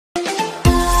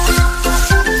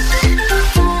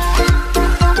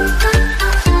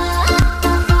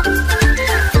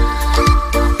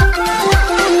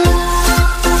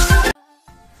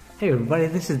Hey everybody,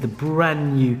 this is the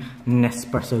brand new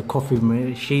Nespresso coffee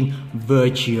machine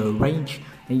Vertuo range.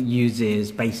 It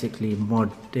uses basically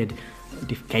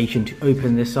modification to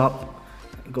open this up.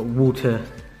 Got water,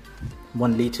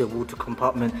 1 litre water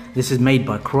compartment. This is made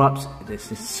by KRUPS.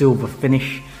 This is silver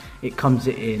finish. It comes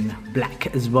in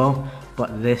black as well,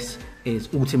 but this is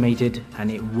automated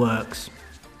and it works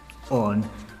on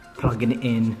plugging it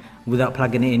in. Without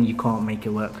plugging it in, you can't make it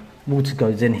work. Water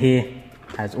goes in here.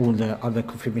 As all the other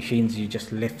coffee machines, you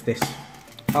just lift this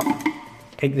up,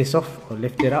 take this off or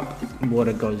lift it up,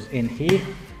 water goes in here,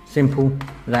 simple.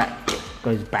 That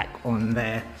goes back on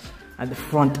there. At the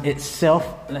front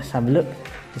itself, let's have a look.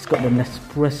 It's got the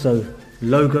Nespresso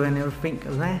logo and everything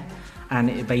there, and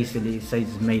it basically says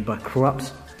it's made by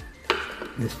KRUPS.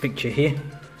 This picture here,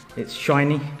 it's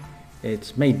shiny,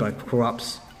 it's made by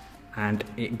KRUPS, and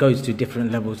it goes to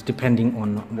different levels depending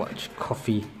on what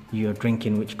coffee you're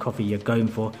drinking, which coffee you're going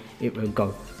for. It will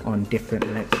go on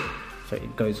different levels. So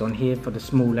it goes on here for the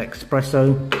small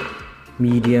espresso,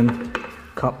 medium,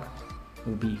 cup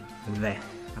will be there,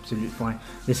 absolutely fine.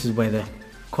 This is where the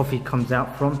coffee comes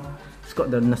out from. It's got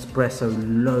the Nespresso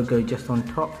logo just on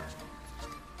top,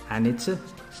 and it's a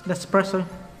Nespresso,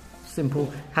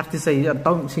 simple. Have to say, I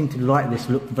don't seem to like this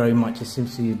look very much. It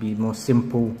seems to be more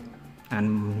simple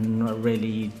and not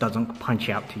really doesn't punch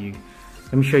out to you.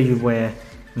 Let me show you where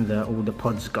all the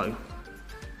pods go.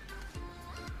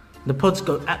 The pods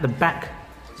go at the back,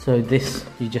 so this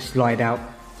you just slide out.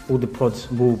 All the pods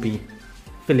will be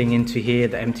filling into here,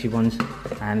 the empty ones,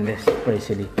 and this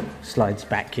basically slides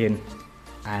back in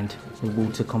and the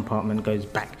water compartment goes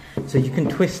back. So you can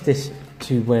twist this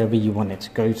to wherever you want it to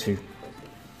go to.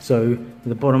 So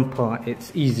the bottom part,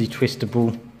 it's easy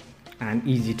twistable and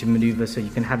easy to maneuver, so you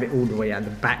can have it all the way at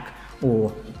the back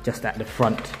or just at the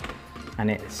front, and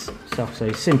it's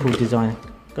so simple design,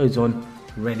 goes on,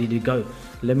 ready to go.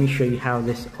 Let me show you how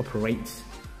this operates.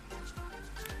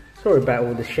 Sorry about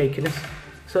all the shakiness.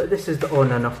 So this is the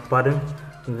on and off button.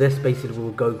 This basically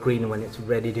will go green when it's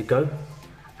ready to go,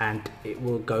 and it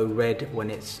will go red when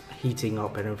it's heating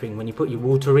up and everything. When you put your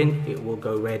water in, it will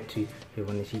go red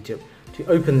when it's heated up. To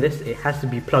open this, it has to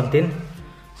be plugged in,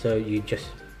 so you just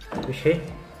push here,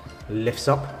 lifts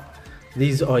up.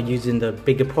 These are using the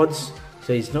bigger pods,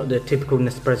 so it's not the typical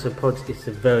Nespresso pods, it's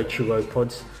the Vertuo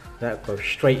pods that go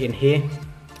straight in here.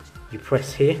 You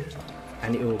press here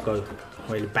and it will go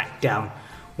way back down.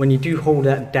 When you do hold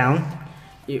that down,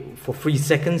 for 3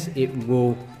 seconds, it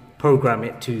will program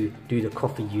it to do the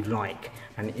coffee you like,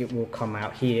 and it will come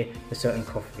out here a certain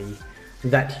coffee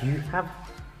that you have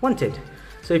wanted.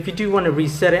 So if you do want to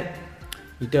reset it,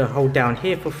 you do hold down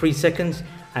here for 3 seconds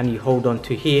and you hold on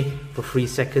to here for 3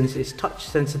 seconds. It's touch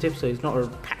sensitive, so it's not a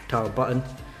tactile button,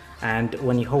 and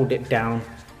when you hold it down,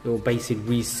 it will basically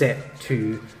reset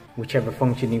to whichever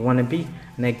function you want to be.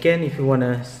 And again, if you want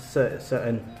a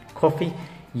certain coffee,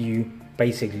 you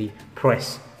basically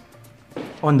press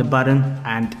on the button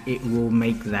and it will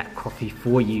make that coffee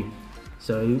for you.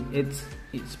 So it's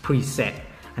preset.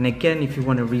 And again, if you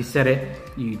want to reset it,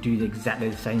 you do exactly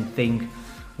the same thing.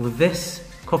 With this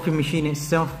coffee machine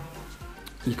itself,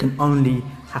 you can only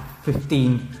have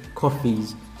 15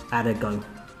 coffees at a go.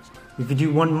 If you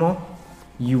do want more,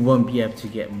 you won't be able to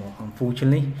get more,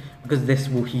 unfortunately, because this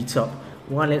will heat up.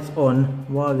 While it's on,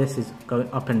 while this is going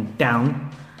up and down,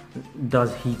 it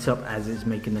does heat up as it's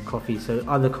making the coffee. So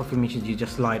other coffee machines, you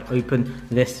just slide open.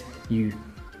 This, you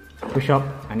push up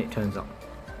and it turns up.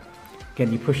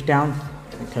 Again, you push down,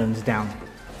 it turns down.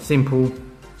 Simple,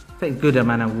 takes good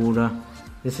amount of water.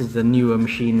 This is the newer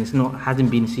machine.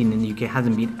 Hasn't been seen in the UK,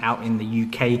 hasn't been out in the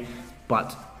UK,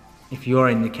 but if you are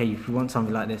in the UK, if you want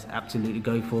something like this, absolutely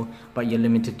go for. But you're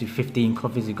limited to 15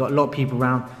 coffees. You've got a lot of people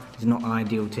around. It's not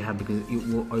ideal to have because it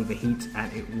will overheat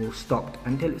and it will stop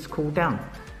until it's cooled down.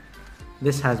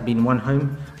 This has been one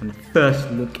home on the first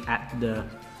look at the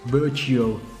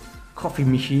Vertuo coffee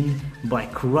machine by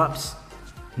KRUPS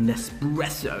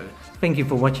Nespresso. Thank you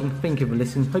for watching. Thank you for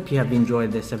listening. Hope you have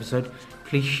enjoyed this episode.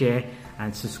 Please share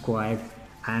and subscribe,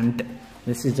 and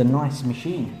this is a nice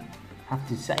machine, I have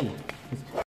to say.